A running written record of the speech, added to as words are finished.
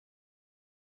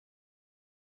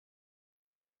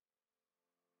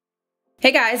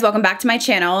Hey guys, welcome back to my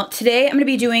channel. Today I'm going to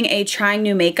be doing a trying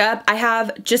new makeup. I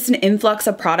have just an influx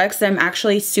of products that I'm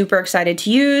actually super excited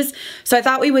to use. So I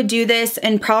thought we would do this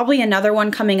and probably another one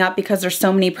coming up because there's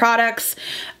so many products.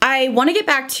 I want to get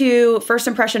back to first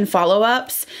impression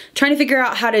follow-ups, trying to figure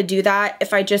out how to do that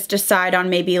if I just decide on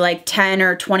maybe like 10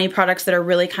 or 20 products that are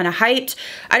really kind of hyped.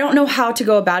 I don't know how to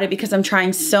go about it because I'm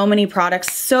trying so many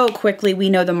products so quickly.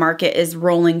 We know the market is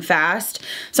rolling fast.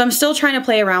 So I'm still trying to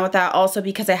play around with that also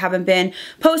because I haven't been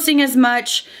posting as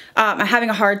much. I'm having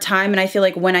a hard time, and I feel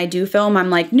like when I do film, I'm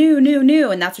like new,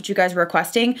 and that's what you guys are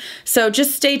requesting. So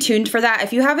just stay tuned for that.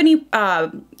 If you have any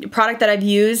product that I've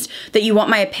used that you want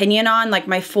my opinion on, like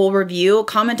my full review,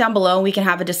 comment down below and we can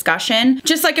have a discussion.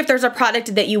 Just like if there's a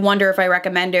product that you wonder if I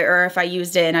recommend it or if I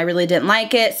used it and I really didn't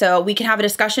like it. So we can have a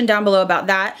discussion down below about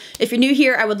that. If you're new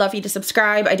here, I would love for you to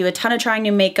subscribe. I do a ton of trying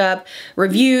new makeup,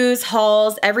 reviews,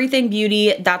 hauls, everything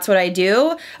beauty. That's what I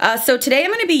do. So today I'm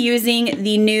going to be using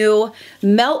the new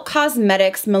Melt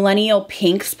Cosmetics Millennial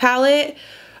Pinks palette.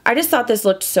 I just thought this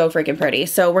looked so freaking pretty.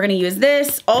 So we're going to use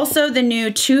this. Also the new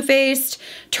Too Faced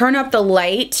Turn Up the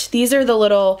Light. These are the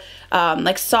little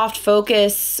like soft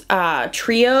focus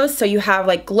trios. So you have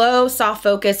like glow, soft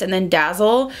focus, and then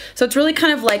dazzle. So it's really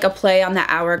kind of like a play on the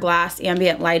Hourglass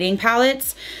ambient lighting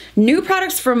palettes. New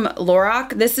products from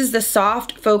Lorac. This is the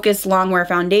Soft Focus Longwear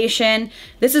Foundation.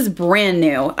 This is brand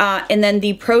new. And then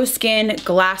the Pro Skin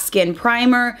Glass Skin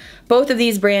Primer. Both of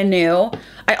these brand new.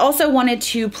 I also wanted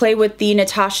to play with the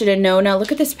Natasha Denona.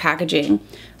 Look at this packaging.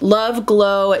 Love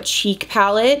Glow Cheek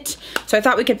Palette. So I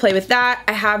thought we could play with that.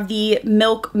 I have the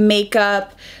Milk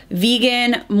Makeup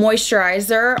Vegan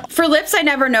Moisturizer. For lips, I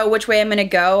never know which way I'm gonna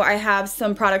go. I have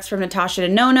some products from Natasha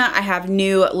Denona. I have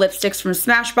new lipsticks from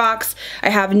Smashbox.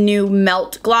 I have new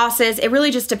Melt glosses. It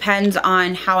really just depends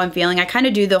on how I'm feeling. I kind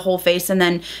of do the whole face and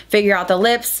then figure out the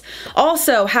lips.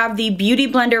 Also have the Beauty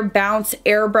Blender Bounce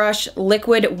Airbrush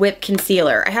Liquid Whip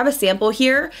Concealer. I have a sample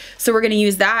here, so we're gonna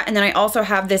use that. And then I also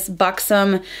have this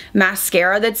Buxom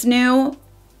mascara that's new.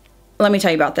 Let me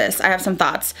tell you about this. I have some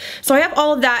thoughts. So I have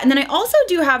all of that. And then I also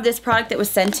do have this product that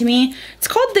was sent to me. It's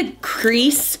called the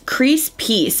Crease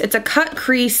Piece. It's a cut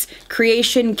crease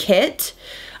creation kit.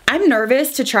 I'm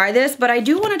nervous to try this, but I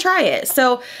do want to try it.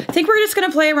 So I think we're just going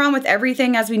to play around with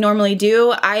everything as we normally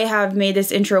do. I have made this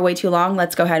intro way too long.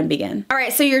 Let's go ahead and begin. All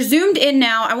right, so you're zoomed in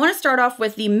now. I want to start off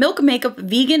with the Milk Makeup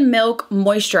Vegan Milk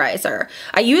Moisturizer.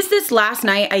 I used this last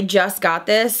night. I just got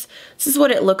this. This is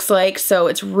what it looks like. So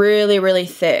it's really, really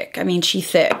thick. I mean,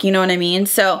 she's thick, you know what I mean?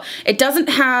 So it doesn't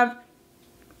have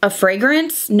a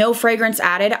fragrance, no fragrance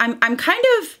added. I'm kind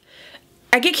of,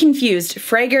 I get confused.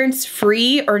 Fragrance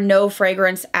free or no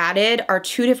fragrance added are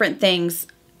two different things,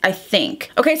 I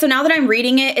think. Okay, so now that I'm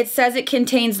reading it, it says it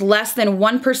contains less than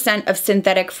 1% of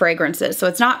synthetic fragrances. So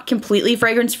it's not completely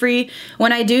fragrance free.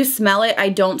 When I do smell it, I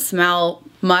don't smell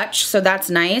much, so that's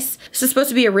nice. This is supposed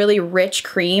to be a really rich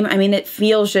cream. I mean, it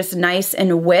feels just nice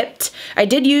and whipped. I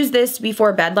did use this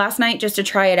before bed last night just to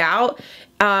try it out,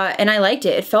 and I liked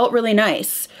it. It felt really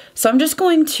nice. So I'm just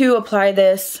going to apply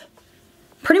this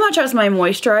pretty much as my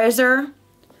moisturizer.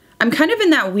 I'm kind of in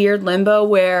that weird limbo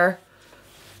where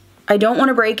I don't want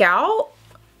to break out,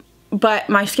 but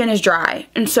my skin is dry.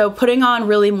 And so putting on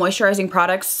really moisturizing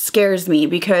products scares me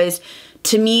because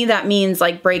to me that means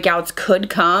like breakouts could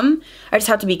come. I just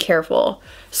have to be careful.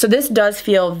 So this does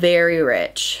feel very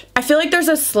rich. I feel like there's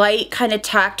a slight kind of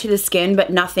tack to the skin,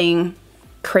 but nothing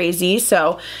crazy.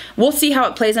 So we'll see how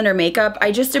it plays under makeup.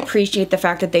 I just appreciate the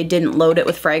fact that they didn't load it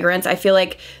with fragrance. I feel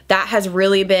like that has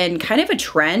really been kind of a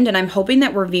trend, and I'm hoping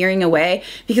that we're veering away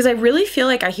because I really feel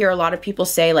like I hear a lot of people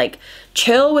say like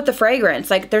chill with the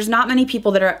fragrance. Like there's not many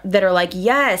people that are like,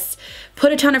 yes,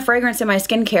 put a ton of fragrance in my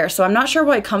skincare. So I'm not sure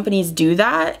why companies do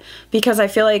that because I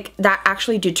feel like that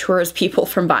actually deters people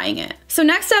from buying it. So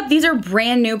next up, these are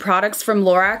brand new products from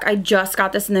Lorac. I just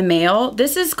got this in the mail.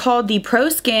 This is called the Pro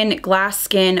Skin Glass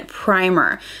Skin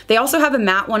Primer. They also have a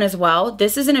matte one as well.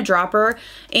 This is in a dropper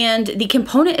and the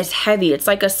component is heavy. It's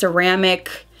like a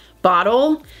ceramic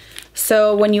bottle.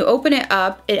 So when you open it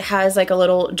up, it has like a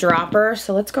little dropper.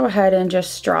 So let's go ahead and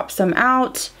just drop some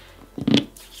out.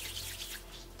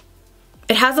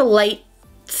 It has a light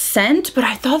scent, but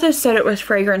I thought this said it was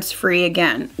fragrance free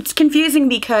again. It's confusing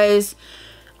because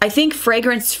I think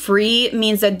fragrance free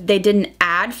means that they didn't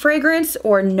add fragrance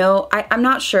or no, I'm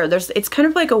not sure. It's kind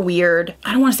of like a weird,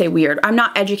 I don't want to say weird. I'm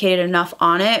not educated enough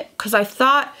on it because I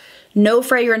thought no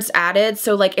fragrance added.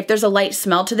 So like if there's a light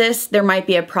smell to this, there might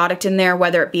be a product in there,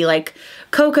 whether it be like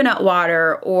coconut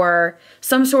water or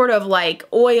some sort of like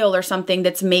oil or something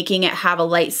that's making it have a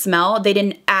light smell. They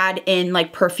didn't add in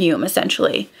like perfume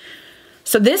essentially.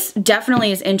 So this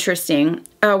definitely is interesting.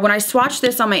 When I swatched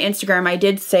this on my Instagram, I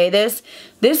did say this.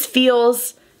 This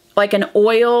feels like an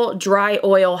oil, dry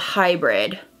oil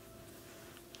hybrid.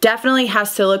 Definitely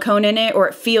has silicone in it, or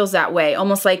it feels that way.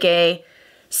 Almost like a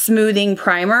smoothing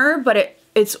primer, but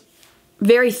it's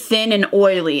very thin and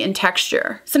oily in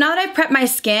texture. So now that I've prepped my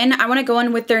skin, I wanna go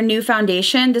in with their new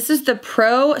foundation. This is the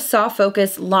Pro Soft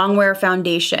Focus Longwear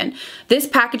Foundation. This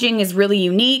packaging is really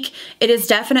unique. It is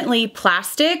definitely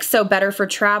plastic, so better for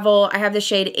travel. I have the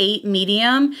shade 8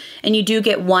 medium, and you do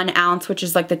get 1 ounce, which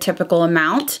is like the typical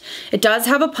amount. It does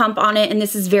have a pump on it, and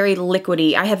this is very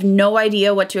liquidy. I have no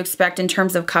idea what to expect in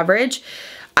terms of coverage.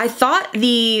 I thought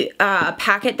the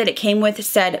packet that it came with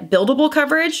said buildable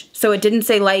coverage, so it didn't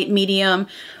say light, medium,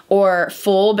 or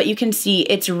full, but you can see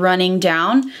it's running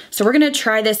down. So we're gonna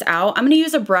try this out. I'm gonna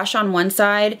use a brush on one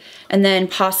side and then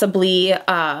possibly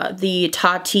the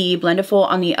Tati Blendiful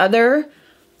on the other.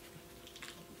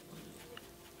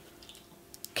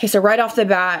 Okay, so right off the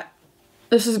bat,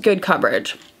 this is good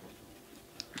coverage.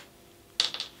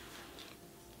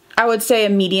 I would say a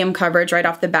medium coverage right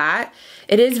off the bat.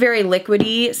 It is very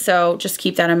liquidy, so just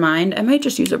keep that in mind. I might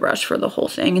just use a brush for the whole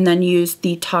thing and then use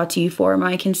the Tati for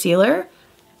my concealer.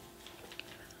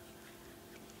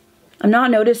 I'm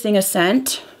not noticing a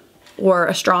scent or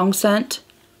a strong scent.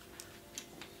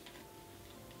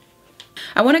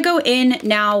 I want to go in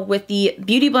now with the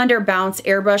Beauty Blender Bounce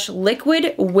Airbrush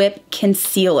Liquid Whip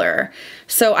Concealer.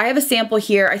 So I have a sample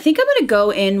here. I think I'm going to go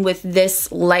in with this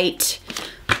light.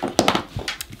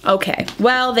 Okay,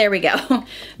 well, there we go.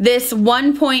 This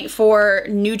 1.4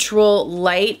 neutral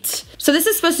light. So this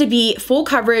is supposed to be full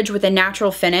coverage with a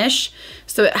natural finish.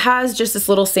 So it has just this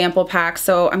little sample pack.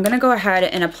 So I'm gonna go ahead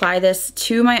and apply this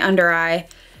to my under eye.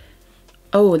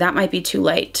 Oh, that might be too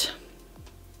light.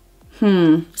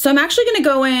 So I'm actually gonna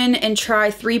go in and try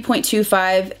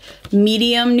 3.25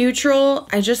 medium neutral.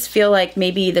 I just feel like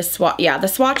maybe the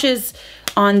swatches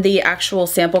on the actual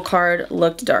sample card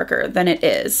looked darker than it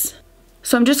is.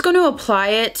 So I'm just going to apply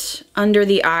it under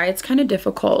the eye. It's kind of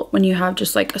difficult when you have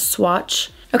just like a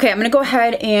swatch. Okay, I'm going to go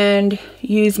ahead and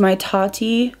use my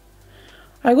Tati.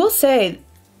 I will say,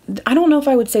 I don't know if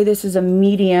I would say this is a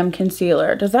medium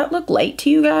concealer. Does that look light to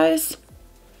you guys?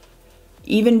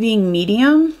 Even being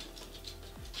medium?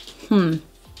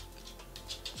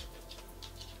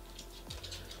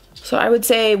 So I would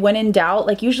say when in doubt,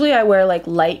 like usually I wear like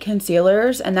light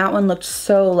concealers and that one looked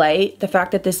so light. The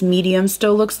fact that this medium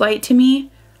still looks light to me,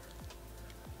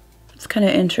 it's kind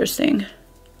of interesting.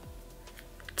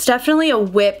 It's definitely a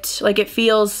whipped, like it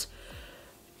feels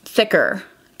thicker.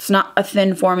 It's not a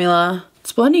thin formula.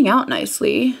 It's blending out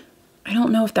nicely. I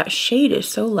don't know if that shade is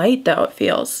so light though, it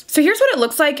feels. So here's what it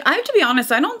looks like. I have to be honest,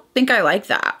 I don't think I like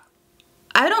that.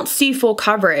 I don't see full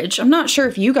coverage. I'm not sure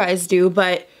if you guys do,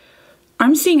 but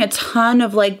I'm seeing a ton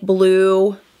of like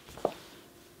blue.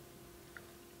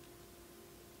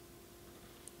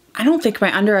 I don't think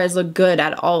my under eyes look good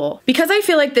at all. Because I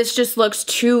feel like this just looks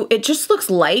it just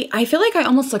looks light. I feel like I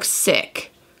almost look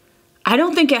sick. I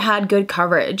don't think it had good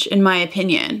coverage in my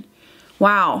opinion.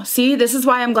 Wow, see, this is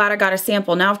why I'm glad I got a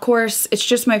sample. Now, of course, it's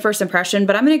just my first impression,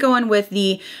 but I'm gonna go in with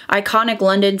the Iconic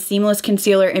London Seamless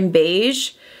Concealer in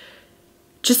beige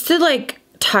just to like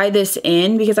tie this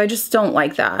in because I just don't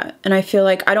like that. And I feel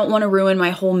like I don't want to ruin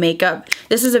my whole makeup.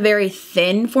 This is a very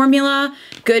thin formula,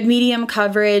 good medium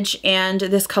coverage, and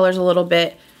this color's a little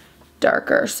bit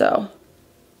darker, so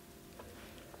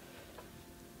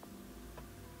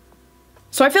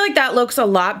I feel like that looks a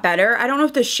lot better. I don't know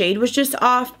if the shade was just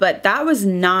off, but that was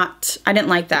not, I didn't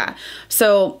like that.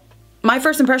 So my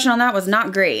first impression on that was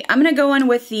not great. I'm gonna go in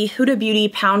with the Huda Beauty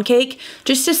Pound Cake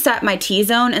just to set my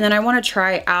T-zone, and then I wanna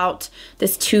try out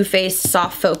this Too Faced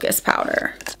Soft Focus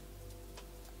Powder.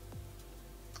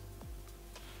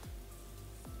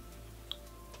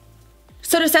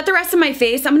 So to set the rest of my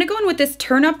face, I'm gonna go in with this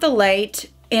Turn Up the Light,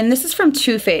 and this is from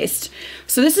Too Faced.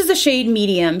 So this is a shade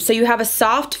medium. So you have a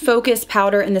soft focus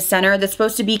powder in the center that's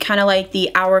supposed to be kind of like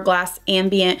the Hourglass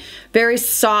Ambient, very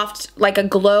soft, like a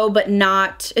glow, but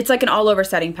not, it's like an all over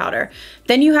setting powder.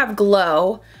 Then you have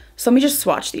Glow. So let me just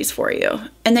swatch these for you.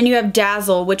 And then you have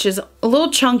Dazzle, which is a little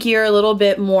chunkier, a little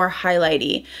bit more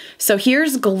highlighty. So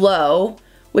here's Glow,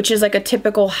 which is like a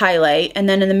typical highlight. And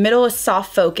then in the middle is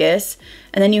Soft Focus.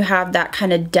 And then you have that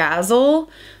kind of Dazzle.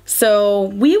 So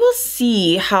we will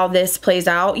see how this plays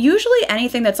out. Usually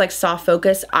anything that's like soft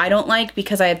focus, I don't like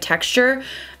because I have texture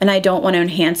and I don't want to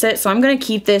enhance it. So I'm going to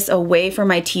keep this away from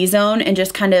my T-zone and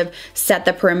just kind of set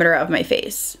the perimeter of my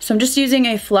face. So I'm just using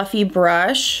a fluffy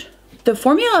brush. The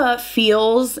formula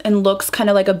feels and looks kind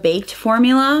of like a baked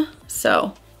formula.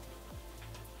 So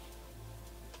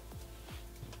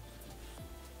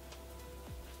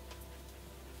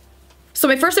So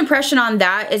my first impression on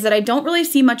that is that I don't really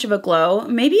see much of a glow,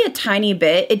 maybe a tiny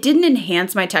bit. It didn't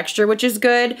enhance my texture, which is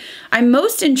good. I'm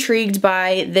most intrigued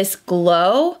by this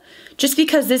glow, just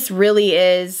because this really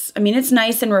is, I mean, it's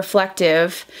nice and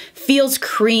reflective, feels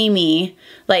creamy,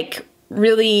 like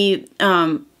really,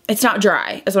 it's not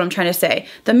dry is what I'm trying to say.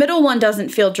 The middle one doesn't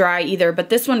feel dry either, but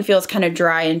this one feels kind of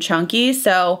dry and chunky.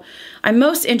 So I'm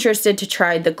most interested to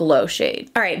try the glow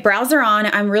shade. All right, brows are on.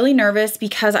 I'm really nervous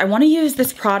because I want to use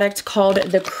this product called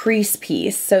the Crease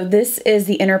Piece. So this is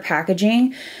the inner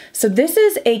packaging. So this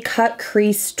is a cut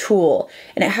crease tool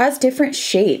and it has different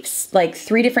shapes, like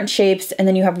 3 different shapes, and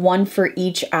then you have 1 for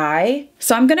each eye.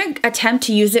 So I'm gonna attempt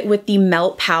to use it with the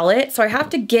Melt palette. So I have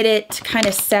to get it kind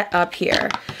of set up here.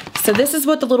 So this is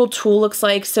what the little tool looks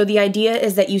like. So the idea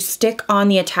is that you stick on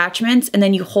the attachments and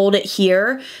then you hold it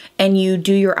here and you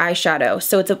do your eyeshadow.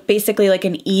 So it's basically like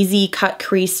an easy cut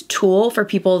crease tool for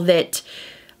people that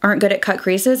aren't good at cut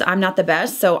creases. I'm not the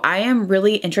best, so I am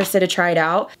really interested to try it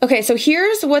out. Okay, so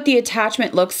here's what the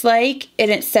attachment looks like, and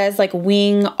it says like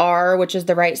wing R, which is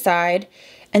the right side.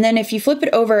 And then if you flip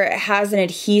it over, it has an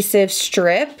adhesive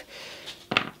strip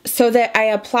so that I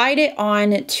applied it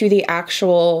on to the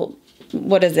actual,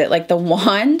 what is it, like the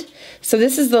wand. So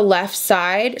this is the left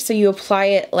side, so you apply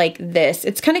it like this.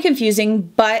 It's kind of confusing,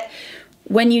 but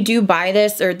when you do buy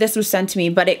this, or this was sent to me,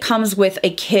 but it comes with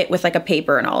a kit with like a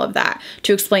paper and all of that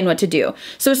to explain what to do.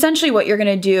 So essentially what you're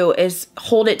gonna do is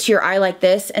hold it to your eye like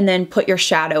this and then put your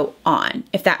shadow on,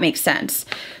 if that makes sense.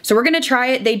 So we're gonna try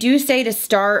it. They do say to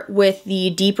start with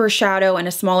the deeper shadow and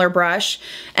a smaller brush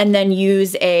and then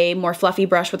use a more fluffy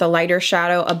brush with a lighter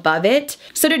shadow above it.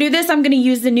 So to do this, I'm gonna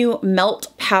use the new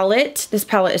Melt palette. This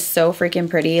palette is so freaking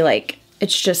pretty. Like,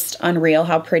 it's just unreal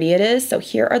how pretty it is. So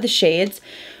here are the shades.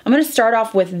 I'm gonna start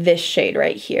off with this shade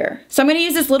right here. So I'm gonna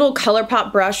use this little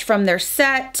ColourPop brush from their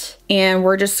set and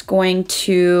we're just going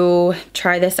to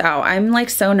try this out. I'm like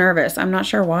so nervous, I'm not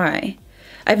sure why.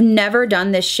 I've never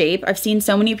done this shape. I've seen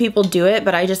so many people do it,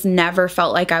 but I just never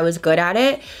felt like I was good at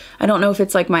it. I don't know if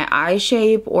it's like my eye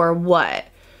shape or what.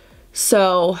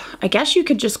 So I guess you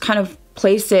could just kind of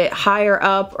place it higher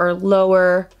up or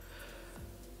lower.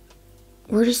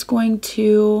 We're just going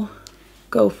to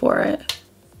go for it.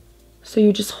 So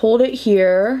you just hold it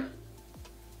here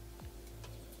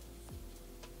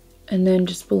and then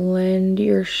just blend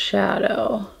your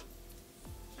shadow.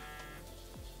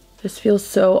 This feels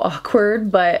so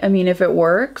awkward, but I mean, if it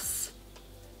works.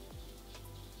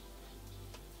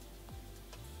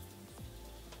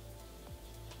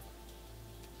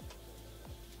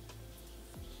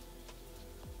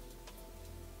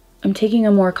 I'm taking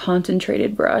a more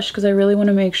concentrated brush because I really want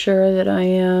to make sure that I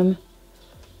am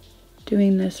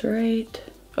doing this right.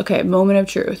 Okay, moment of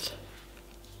truth.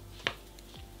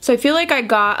 So I feel like I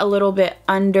got a little bit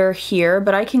under here,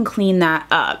 but I can clean that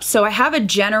up. So I have a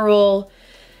general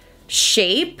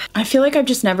shape. I feel like I've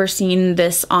just never seen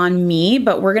this on me,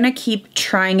 but we're gonna keep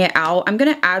trying it out. I'm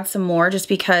gonna add some more just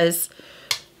because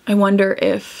I wonder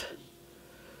if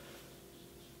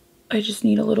I just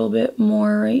need a little bit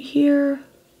more right here.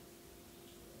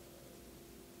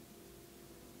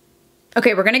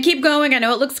 Okay, we're gonna keep going. I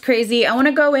know it looks crazy. I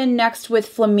wanna go in next with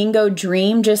Flamingo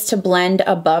Dream just to blend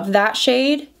above that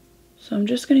shade. So I'm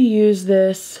just gonna use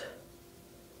this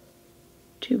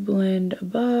to blend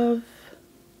above.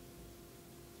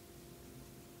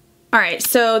 All right,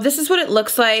 so this is what it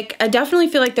looks like. I definitely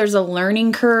feel like there's a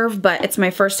learning curve, but it's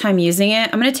my first time using it.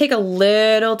 I'm gonna take a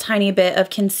little tiny bit of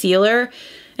concealer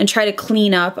and try to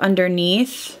clean up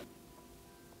underneath.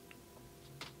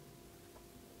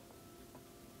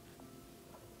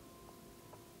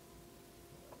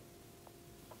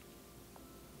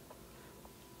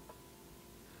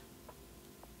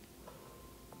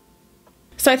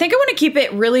 So I think I want to keep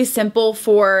it really simple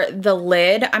for the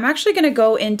lid. I'm actually going to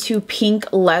go into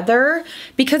pink leather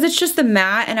because it's just the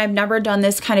matte and I've never done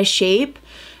this kind of shape.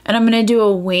 And I'm going to do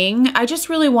a wing. I just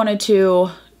really wanted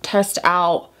to test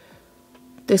out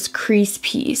this crease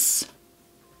piece.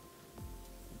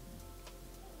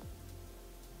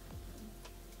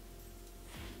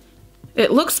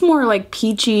 It looks more like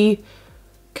peachy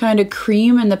kind of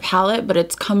cream in the palette, but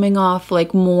it's coming off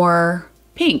like more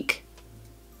pink,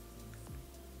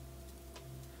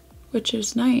 which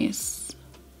is nice.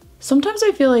 Sometimes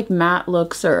I feel like matte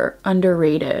looks are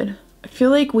underrated. I feel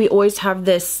like we always have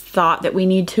this thought that we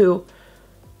need to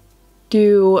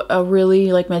do a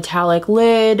really like metallic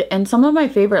lid, and some of my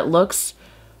favorite looks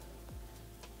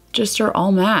just are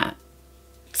all matte.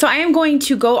 So I am going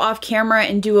to go off camera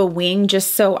and do a wing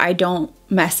just so I don't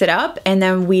mess it up, and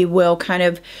then we will kind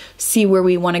of see where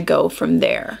we want to go from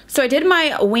there. So I did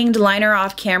my winged liner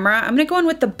off camera. I'm gonna go in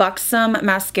with the Buxom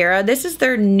mascara. This is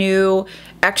their new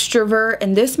Extrovert,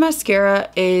 and this mascara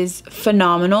is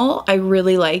phenomenal. I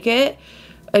really like it.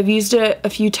 I've used it a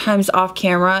few times off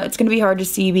camera. It's gonna be hard to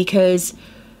see because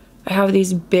I have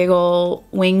these big ol'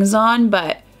 wings on,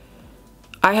 but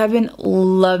I have been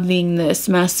loving this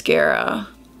mascara.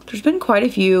 There's been quite a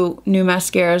few new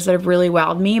mascaras that have really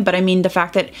wowed me, but I mean the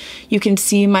fact that you can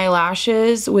see my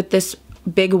lashes with this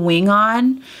big wing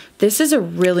on, this is a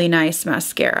really nice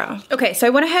mascara. Okay, so I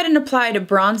went ahead and applied a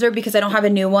bronzer because I don't have a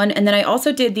new one, and then I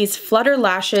also did these Flutter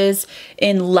lashes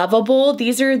in Lovable.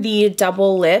 These are the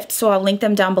double lift, so I'll link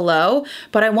them down below,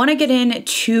 but I want to get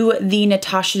into the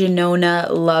Natasha Denona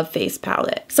Love Face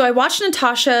Palette. So I watched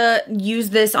Natasha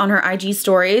use this on her IG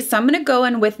stories, so I'm going to go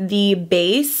in with the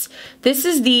base. This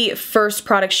is the first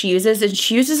product she uses, and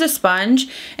she uses a sponge,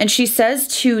 and she says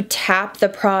to tap the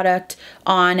product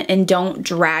on and don't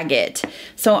drag it.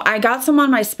 So I got some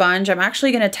on my sponge. I'm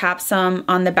actually gonna tap some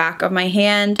on the back of my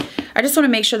hand. I just wanna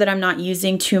make sure that I'm not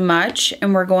using too much,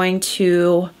 and we're going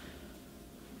to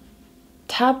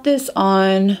tap this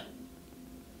on.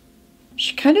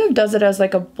 She kind of does it as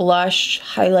like a blush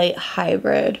highlight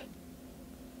hybrid.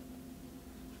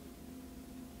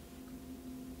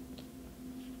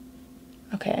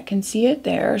 Okay, I can see it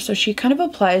there. So she kind of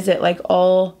applies it like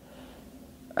all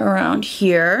around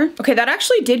here. Okay, that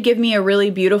actually did give me a really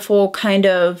beautiful kind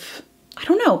of, I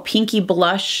don't know, pinky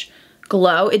blush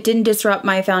glow. It didn't disrupt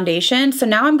my foundation. So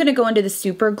now I'm gonna go into the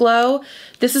Super Glow.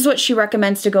 This is what she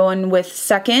recommends to go in with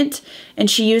second, and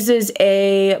she uses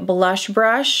a blush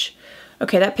brush.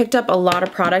 Okay, that picked up a lot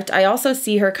of product. I also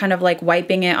see her kind of like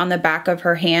wiping it on the back of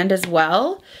her hand as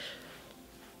well.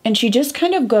 And she just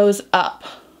kind of goes up.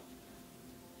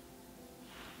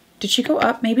 Did she go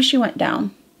up? Maybe she went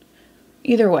down.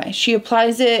 Either way, she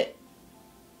applies it,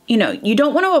 you know, you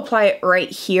don't want to apply it right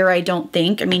here, I don't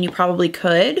think. I mean, you probably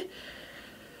could,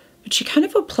 but she kind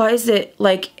of applies it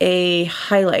like a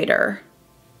highlighter.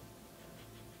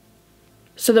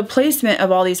 So the placement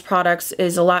of all these products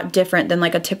is a lot different than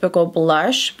like a typical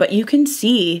blush, but you can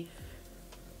see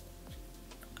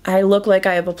I look like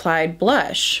I have applied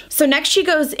blush. So next she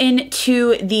goes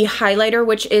into the highlighter,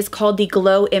 which is called the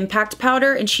Glow Impact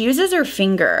Powder, and she uses her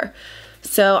finger.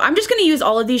 So I'm just gonna use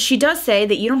all of these. She does say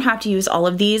that you don't have to use all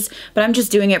of these, but I'm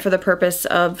just doing it for the purpose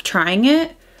of trying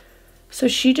it. So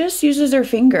she just uses her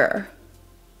finger.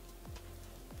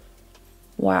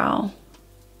 Wow.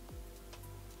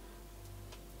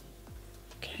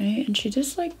 Okay, and she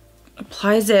just like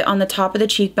applies it on the top of the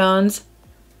cheekbones.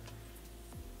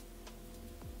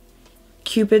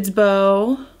 Cupid's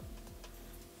bow.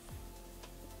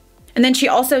 And then she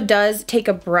also does take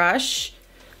a brush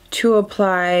to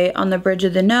apply on the bridge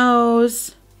of the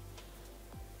nose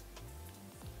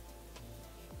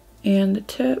and the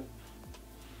tip.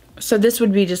 So this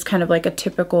would be just kind of like a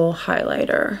typical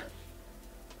highlighter.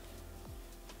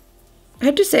 I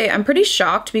have to say, I'm pretty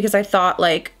shocked because I thought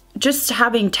like just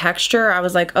having texture, I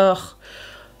was like, ugh,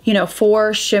 you know,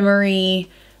 4 shimmery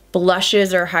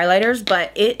blushes or highlighters,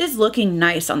 but it is looking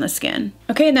nice on the skin.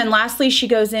 Okay, and then lastly, she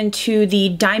goes into the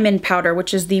Diamond Powder,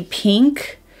 which is the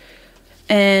pink.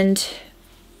 And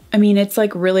I mean, it's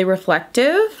like really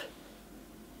reflective,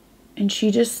 and she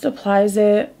just applies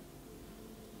it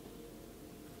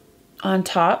on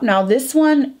top. Now this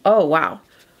one, oh wow.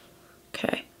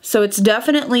 Okay, so it's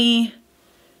definitely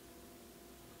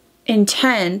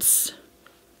intense,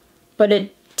 but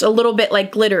it's a little bit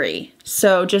like glittery.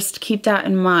 So just keep that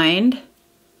in mind.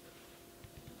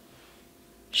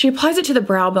 She applies it to the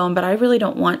brow bone, but I really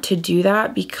don't want to do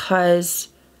that because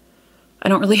I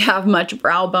don't really have much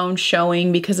brow bone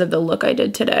showing because of the look I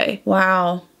did today.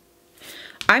 Wow.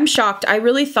 I'm shocked. I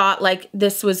really thought like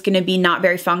this was gonna be not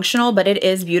very functional, but it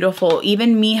is beautiful.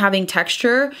 Even me having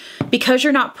texture, because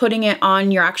you're not putting it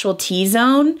on your actual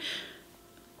T-zone,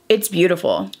 it's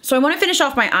beautiful. So I wanna finish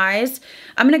off my eyes.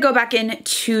 I'm gonna go back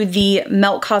into the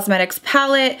Melt Cosmetics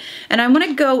palette, and I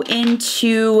wanna go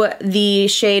into the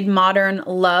shade Modern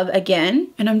Love again.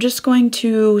 And I'm just going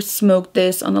to smoke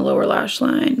this on the lower lash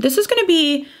line. This is gonna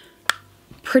be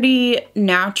pretty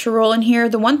natural in here.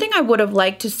 The one thing I would have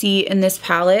liked to see in this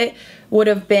palette would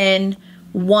have been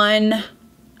one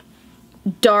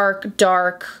dark,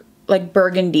 like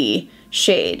burgundy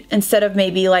shade instead of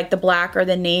maybe like the black or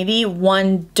the navy,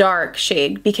 one dark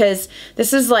shade, because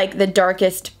this is like the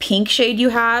darkest pink shade you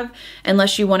have,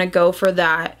 unless you want to go for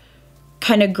that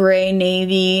kind of gray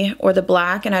navy or the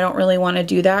black, and I don't really want to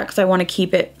do that because I want to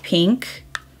keep it pink.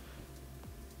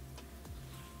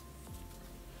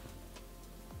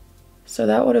 So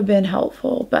that would have been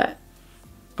helpful, but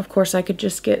of course I could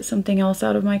just get something else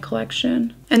out of my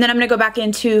collection. And then I'm gonna go back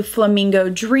into Flamingo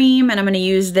Dream, and I'm gonna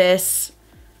use this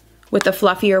with a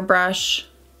fluffier brush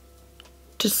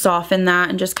to soften that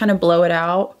and just kind of blow it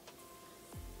out.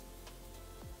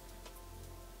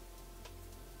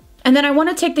 And then I want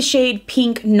to take the shade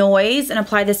Pink Noise and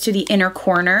apply this to the inner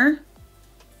corner.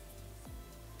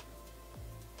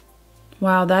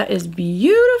 Wow, that is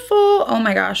beautiful. Oh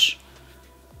my gosh.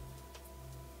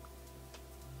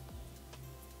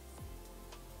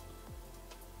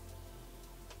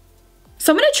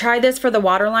 So I'm going to try this for the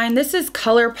waterline. This is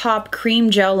ColourPop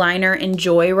Cream Gel Liner in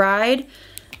Joyride.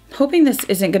 I'm hoping this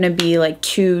isn't going to be like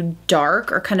too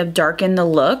dark or kind of darken the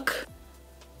look.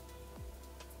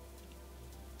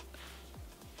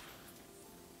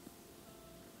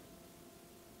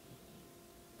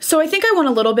 So I think I want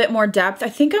a little bit more depth. I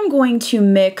think I'm going to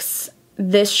mix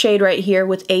this shade right here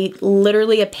with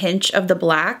literally a pinch of the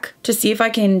black to see if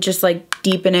I can just like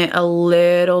deepen it a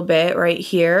little bit right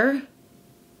here.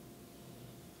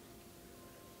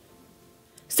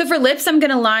 So for lips, I'm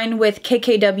gonna line with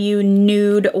KKW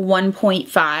Nude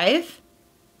 1.5.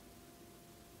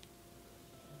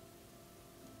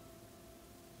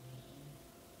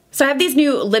 So I have these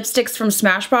new lipsticks from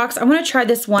Smashbox. I wanna try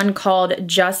this one called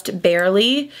Just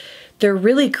Barely. They're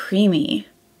really creamy.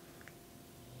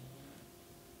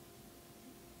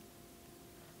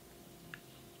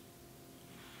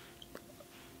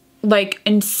 Like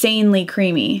insanely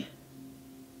creamy.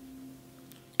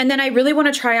 And then I really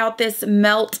want to try out this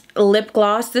Melt lip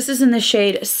gloss. This is in the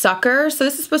shade Sucker. So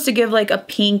this is supposed to give like a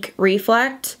pink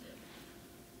reflect.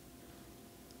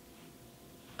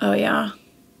 Oh yeah.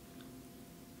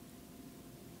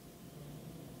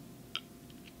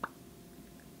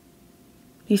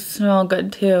 These smell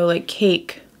good too, like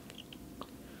cake.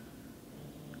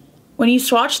 When you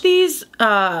swatch these,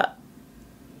 like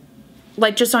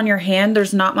just on your hand,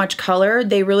 there's not much color.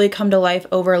 They really come to life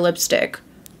over a lipstick.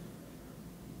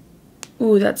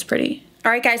 Ooh, that's pretty.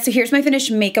 All right, guys, so here's my finished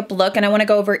makeup look, and I wanna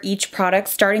go over each product,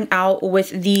 starting out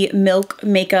with the Milk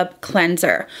Makeup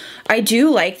Cleanser. I do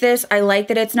like this. I like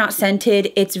that it's not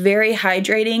scented. It's very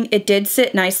hydrating. It did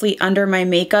sit nicely under my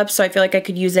makeup, so I feel like I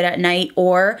could use it at night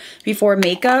or before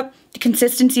makeup. The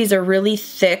consistency is a really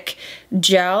thick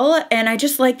gel, and I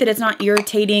just like that it's not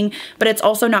irritating, but it's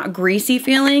also not greasy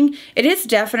feeling. It is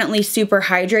definitely super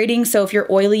hydrating, so if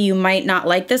you're oily, you might not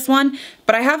like this one,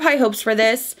 but I have high hopes for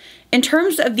this. In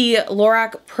terms of the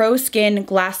Lorac Pro Skin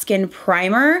Glass Skin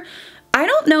Primer, I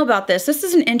don't know about this. This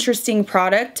is an interesting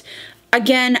product.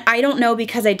 Again, I don't know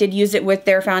because I did use it with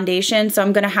their foundation, so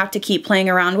I'm gonna have to keep playing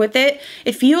around with it.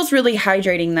 It feels really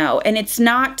hydrating though, and it's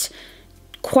not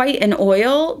quite an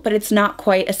oil, but it's not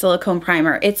quite a silicone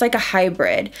primer. It's like a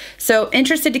hybrid. So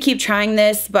interested to keep trying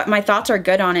this, but my thoughts are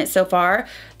good on it so far.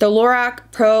 The Lorac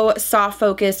Pro Soft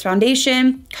Focus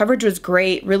Foundation, coverage was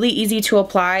great, really easy to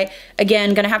apply.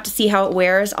 Again, gonna have to see how it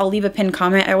wears. I'll leave a pinned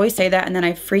comment. I always say that and then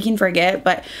I freaking forget,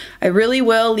 but I really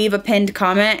will leave a pinned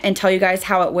comment and tell you guys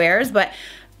how it wears, but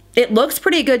it looks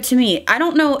pretty good to me. I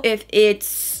don't know if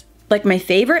it's like my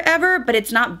favorite ever, but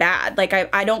it's not bad. Like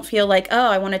I don't feel like, oh,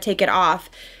 I want to take it off.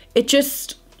 It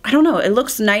just, I don't know, it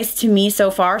looks nice to me so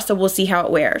far, so we'll see how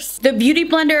it wears. The Beauty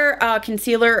Blender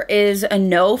concealer is a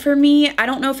no for me. I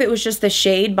don't know if it was just the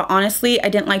shade, but honestly, I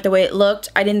didn't like the way it looked.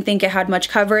 I didn't think it had much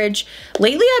coverage.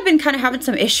 Lately, I've been kind of having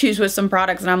some issues with some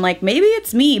products, and I'm like, maybe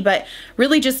it's me, but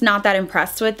really just not that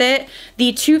impressed with it.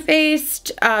 The Too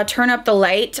Faced Turn Up the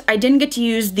Light, I didn't get to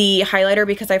use the highlighter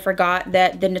because I forgot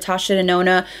that the Natasha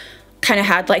Denona kind of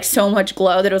had like so much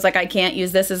glow that it was like, I can't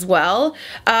use this as well.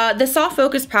 The Soft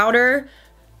Focus Powder,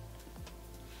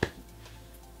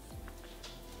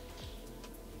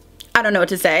 I don't know what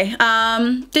to say.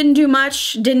 Didn't do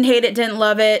much, didn't hate it, didn't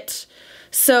love it.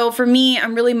 So for me,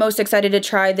 I'm really most excited to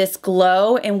try this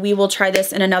glow, and we will try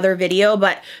this in another video,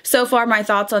 but so far my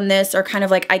thoughts on this are kind of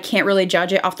like, I can't really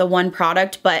judge it off the one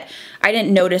product, but I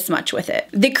didn't notice much with it.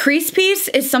 The crease piece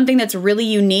is something that's really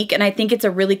unique, and I think it's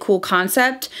a really cool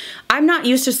concept. I'm not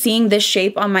used to seeing this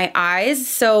shape on my eyes,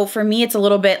 so for me it's a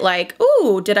little bit like,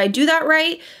 ooh, did I do that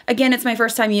right? Again, it's my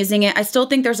first time using it. I still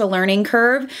think there's a learning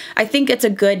curve. I think it's a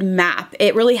good map.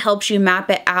 It really helps you map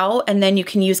it out, and then you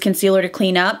can use concealer to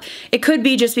clean up. It could Could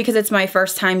be just because it's my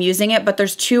first time using it, but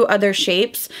there's 2 other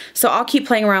shapes. So I'll keep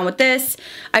playing around with this.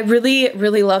 I really,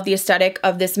 really love the aesthetic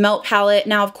of this melt palette.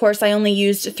 Now, of course, I only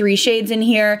used 3 shades in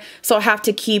here, so I'll have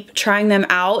to keep trying them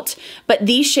out. But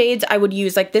these shades I would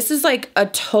use, like this is like a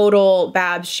total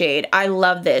Babs shade. I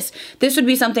love this. This would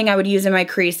be something I would use in my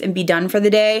crease and be done for the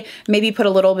day. Maybe put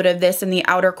a little bit of this in the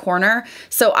outer corner.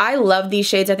 So I love these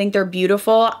shades. I think they're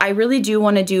beautiful. I really do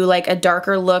want to do like a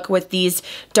darker look with these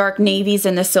dark navies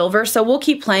and the silver. So we'll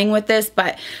keep playing with this,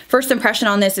 but first impression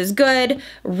on this is good.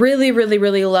 Really, really,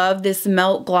 really love this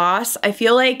melt gloss. I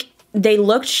feel like they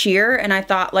looked sheer and I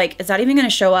thought like, is that even gonna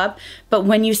show up? But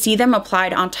when you see them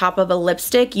applied on top of a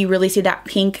lipstick, you really see that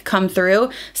pink come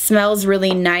through. Smells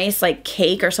really nice, like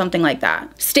cake or something like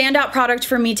that. Standout product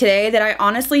for me today that I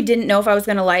honestly didn't know if I was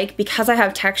gonna like because I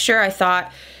have texture. I thought,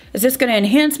 is this gonna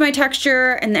enhance my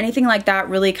texture? And anything like that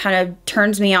really kind of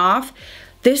turns me off.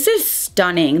 This is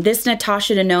stunning. This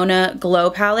Natasha Denona Glow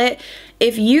Palette.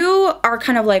 If you are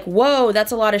kind of like, whoa,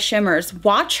 that's a lot of shimmers,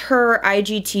 watch her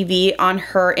IGTV on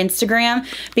her Instagram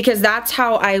because that's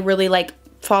how I really like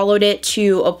followed it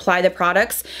to apply the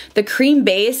products. The cream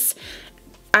base,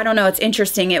 I don't know, it's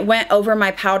interesting. It went over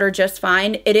my powder just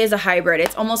fine. It is a hybrid.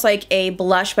 It's almost like a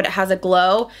blush, but it has a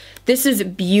glow. This is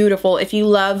beautiful. If you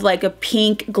love like a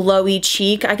pink glowy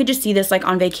cheek, I could just see this like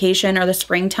on vacation or the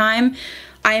springtime.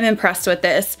 I am impressed with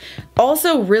this.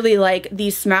 Also really like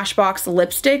these Smashbox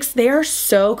lipsticks. They are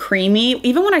so creamy.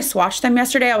 Even when I swatched them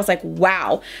yesterday, I was like,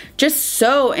 wow, just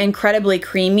so incredibly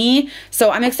creamy. So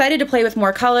I'm excited to play with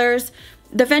more colors.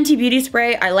 The Fenty Beauty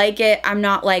Spray, I like it. I'm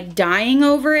not like dying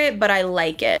over it, but I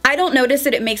like it. I don't notice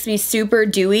that it makes me super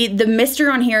dewy. The mister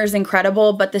on here is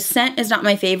incredible, but the scent is not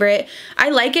my favorite. I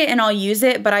like it and I'll use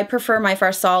it, but I prefer my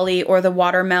Farsali or the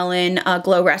Watermelon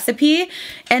Glow Recipe.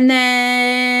 And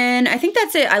then I think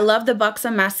that's it. I love the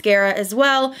Buxom mascara as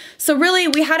well. So really,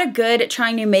 we had a good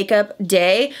trying new makeup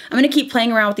day. I'm gonna keep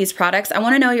playing around with these products. I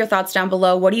wanna know your thoughts down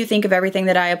below. What do you think of everything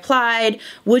that I applied?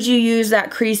 Would you use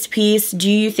that creased piece? Do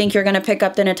you think you're gonna pick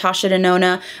up the Natasha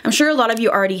Denona? I'm sure a lot of you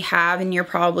already have and you're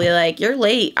probably like, you're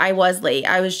late. I was late.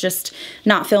 I was just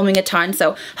not filming a ton.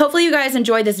 So hopefully you guys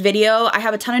enjoyed this video. I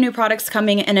have a ton of new products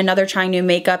coming and another trying new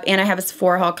makeup, and I have a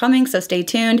Sephora haul coming, so stay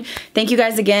tuned. Thank you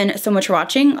guys again so much for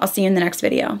watching. I'll see you in the next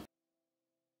video.